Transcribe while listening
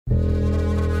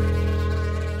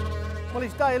Well,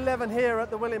 it's day 11 here at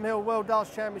the William Hill World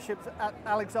Darts Championships at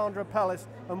Alexandra Palace,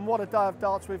 and what a day of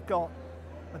darts we've got.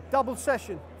 A double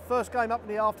session, first game up in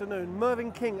the afternoon,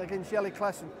 Mervyn King against Jelle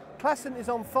Klaasen. Klaasen is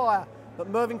on fire, but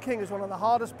Mervyn King is one of the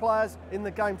hardest players in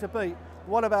the game to beat.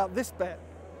 What about this bet?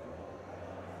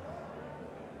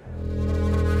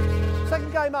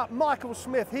 Second game up, Michael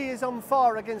Smith. He is on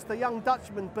fire against the young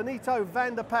Dutchman, Benito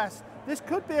van der Pas. This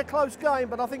could be a close game,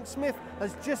 but I think Smith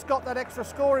has just got that extra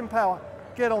scoring power.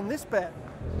 Get on this bet.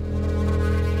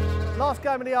 Last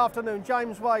game of the afternoon,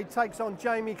 James Wade takes on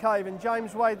Jamie Caven.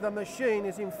 James Wade, the machine,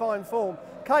 is in fine form.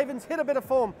 Caven's hit a bit of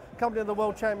form coming to the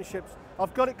World Championships.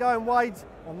 I've got it going Wade's,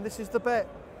 and this is the bet.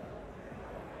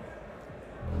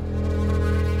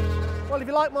 Well, if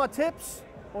you like my tips,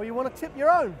 or you want to tip your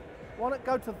own, why not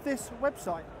go to this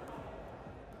website?